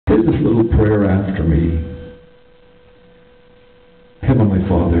this little prayer after me. Heavenly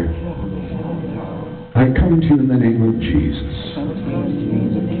Father, I come to you in the name of Jesus,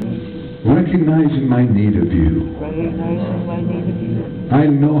 recognizing my need of you. I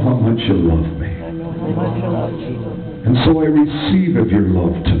know how much you love me. And so I receive of your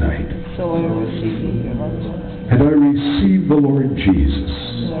love tonight. And I receive the Lord Jesus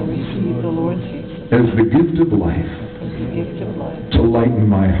as the gift of life to lighten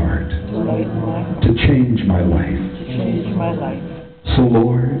my heart, to change my life. So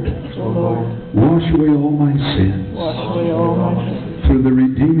Lord, wash away all my sins through the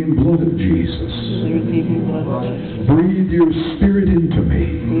redeeming blood of Jesus. Breathe your Spirit into me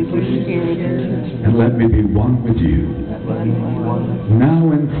and let me be one with you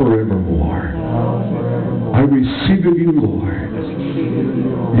now and forevermore. I receive of you, Lord.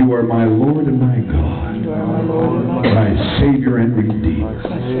 You are my Lord and my God, my Savior and Redeemer.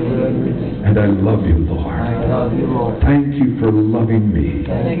 And I love you, Lord. Thank you for loving me.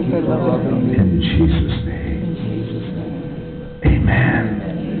 In Jesus' name.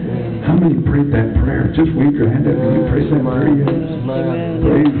 Amen. How many prayed that prayer? Just wave your hand at me. You prayed that prayer yet?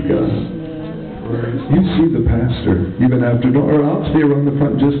 Praise God. You see the pastor, even after, or I'll stay around the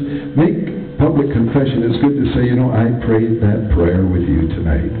front. Just make public confession. It's good to say, you know, I prayed that prayer with you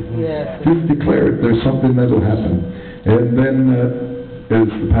tonight. Just declare it. There's something that'll happen. And then, as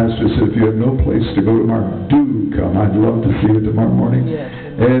the pastor said, if you have no place to go tomorrow, do come. I'd love to see you tomorrow morning.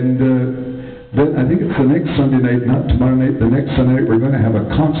 And then I think it's the next Sunday night, not tomorrow night, the next Sunday night, we're going to have a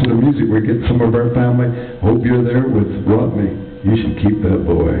concert of music. We get some of our family. Hope you're there with Rodney. You should keep that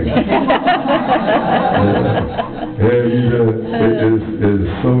boy. And it is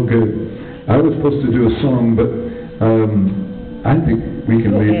so good. I was supposed to do a song, but I think we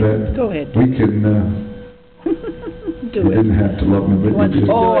can leave that. Go ahead. We can. You didn't have to love me, but you did.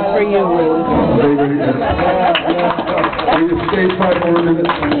 Oh, for you, Ruth. Will you stay 5 more minutes?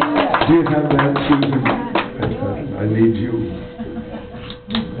 Do you have that, Susan? I need you.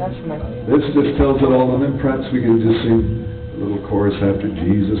 This just tells it all, and then perhaps we can just sing a little chorus after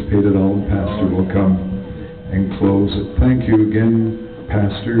Jesus paid it all, and Pastor will come and close it. Thank you again,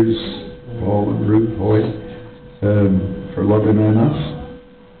 pastors, Paul and Ruth Hoyt, for loving on us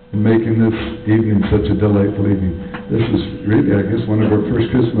and making this evening such a delightful evening. This is really, I guess, one of our first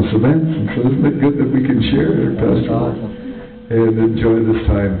Christmas events, and so isn't it good that we can share it, Pastor, and enjoy this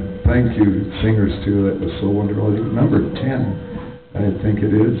time. Thank you, singers, too. That was so wonderful. Number 10, I think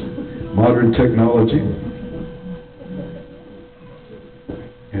it is. Modern technology.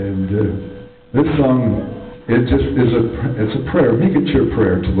 And this song, it just is it's a prayer. Make it your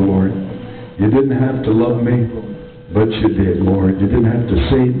prayer to the Lord. You didn't have to love me, but you did, Lord. You didn't have to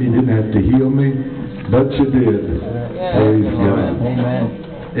save me, you didn't have to heal me, but you did. Praise God. Amen.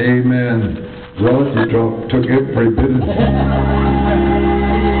 Amen. Rod, you took every bit of it.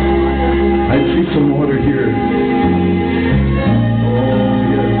 I see some water here. Oh,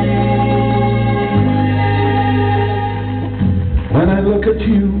 yes. When I look at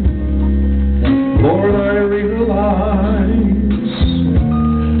you, Lord, I realize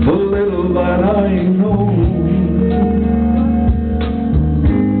the little that I know.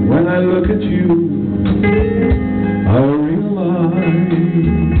 When I look at you, I realize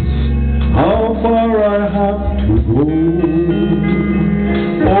how far I have to go.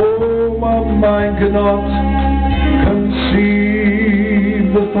 Oh, my mind cannot conceive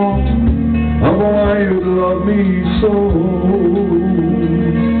the thought of why you love me so.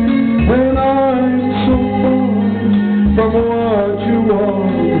 When I'm so far from what you are,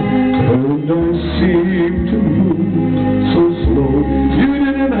 and I seem to move so slow. You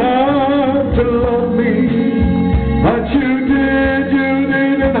didn't have to love me, but you did. You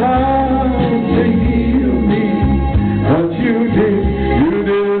didn't have to heal me, but you did. You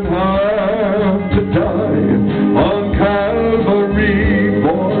didn't have to die on Calvary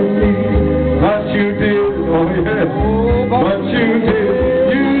for me, but you did. Oh yes, but you did.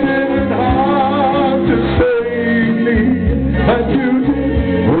 You didn't have to save me, but you did.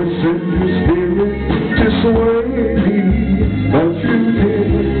 Or send your Spirit to sway me, but you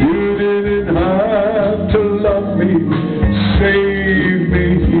did. You didn't have to love me, save me,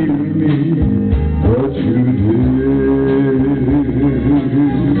 heal me, but you did.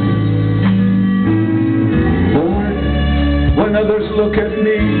 Lord, when others look at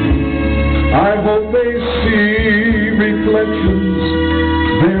me, I hope they see reflections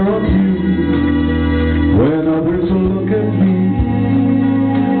there of you. When others look at me,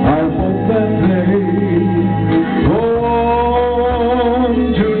 I hope that they go on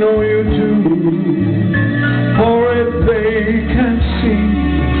to know you too. For if they can see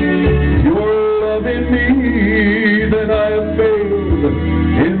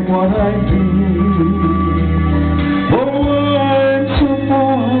what I do. Oh, I'm so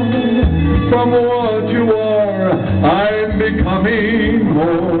far from what you are. I'm becoming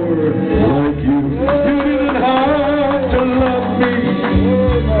more like you. You didn't have to love me,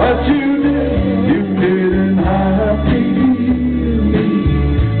 but you did. You didn't have to heal me,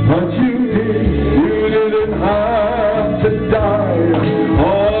 but you did. You didn't have to die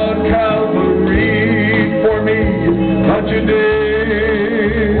on Calvary for me, but you did.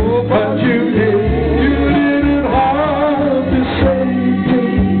 But you did. You didn't have to save me,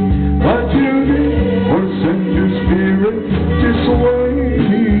 but you did. Or send your spirit to sway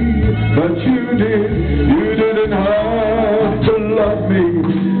me, but you did. You didn't have to love me,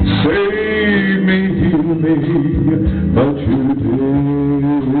 save me, heal me, but you did.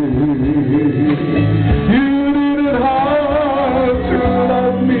 You didn't have to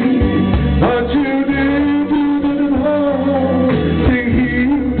love me, but you did. You didn't have to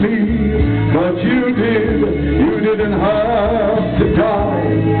heal me, but you did. You didn't have to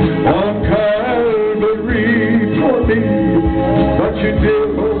die on Calvary for me, but you did.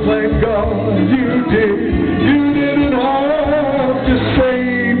 Oh, thank God, you did. You didn't have to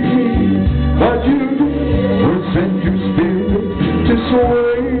save me, but you did. Or send your spirit to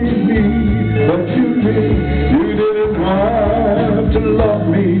sway me, but you did. You didn't have to love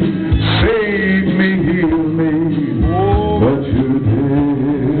me, save me, heal me, but you did.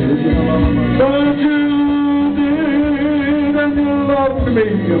 But you did, and you loved me,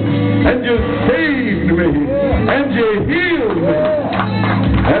 and you saved me, and you healed me,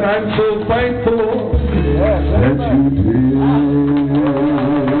 and I'm so thankful, Lord, that you did.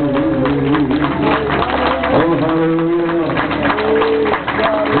 Oh, hallelujah.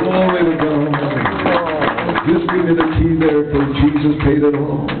 Glory to God. Just give me the key there, for Jesus paid it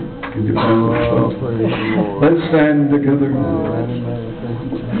all. Let's stand together.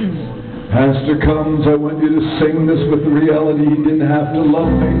 Pastor comes, I want you to sing this with the reality. He didn't have to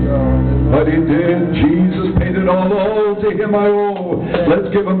love me, but he did. Jesus paid it all to him I owe. Let's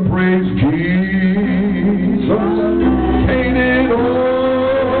give him praise. Jesus paid it all.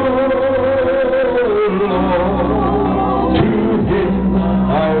 To him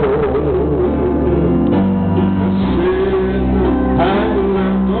I owe. Sin and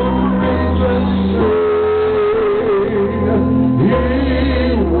the reason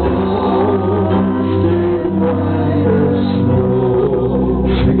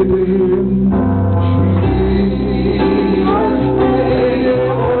sing it to him.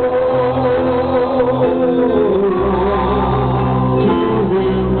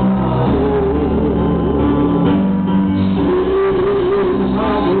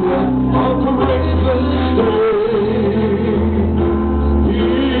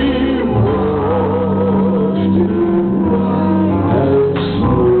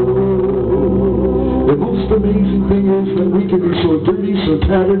 Amazing thing is that we can be so dirty, so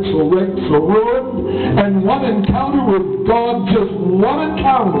tattered, so wrecked, so ruined, and one encounter with God, just one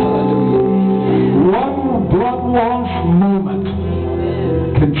encounter, one blood wash moment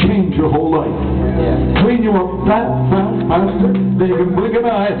can change your whole life. Clean you up that fast, Pastor, that you can blink an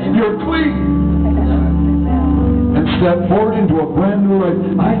eye, you're clean. And step forward into a brand new life.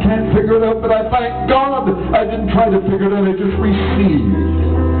 I can't figure it out, but I thank God I didn't try to figure it out, I just received.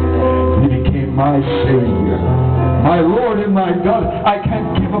 He became my Savior, my Lord and my God. I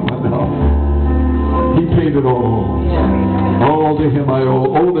can't give him enough. He paid it all. All to him I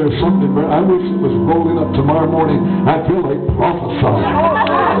owe. Oh, there's something. I wish it was rolling up tomorrow morning. I feel like prophesying.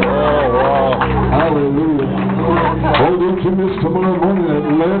 Hallelujah. Oh, don't you miss tomorrow morning at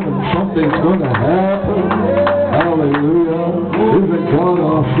 11. Something's going to happen. Hallelujah. Isn't God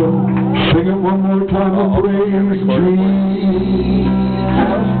awesome? Sing it one more time and praise Jesus.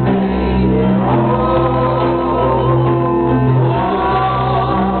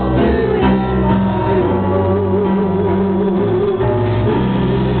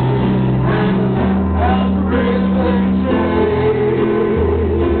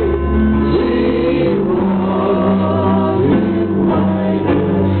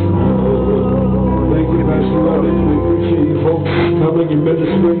 In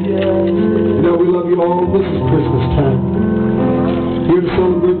ministry. You know, we love you all. This is Christmas time. Here to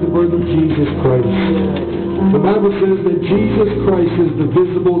celebrate the birth of Jesus Christ. The Bible says that Jesus Christ is the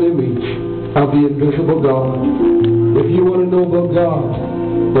visible image of the invisible God. If you want to know about God,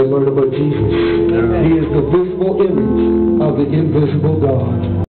 then learn about Jesus. He is the visible image of the invisible God.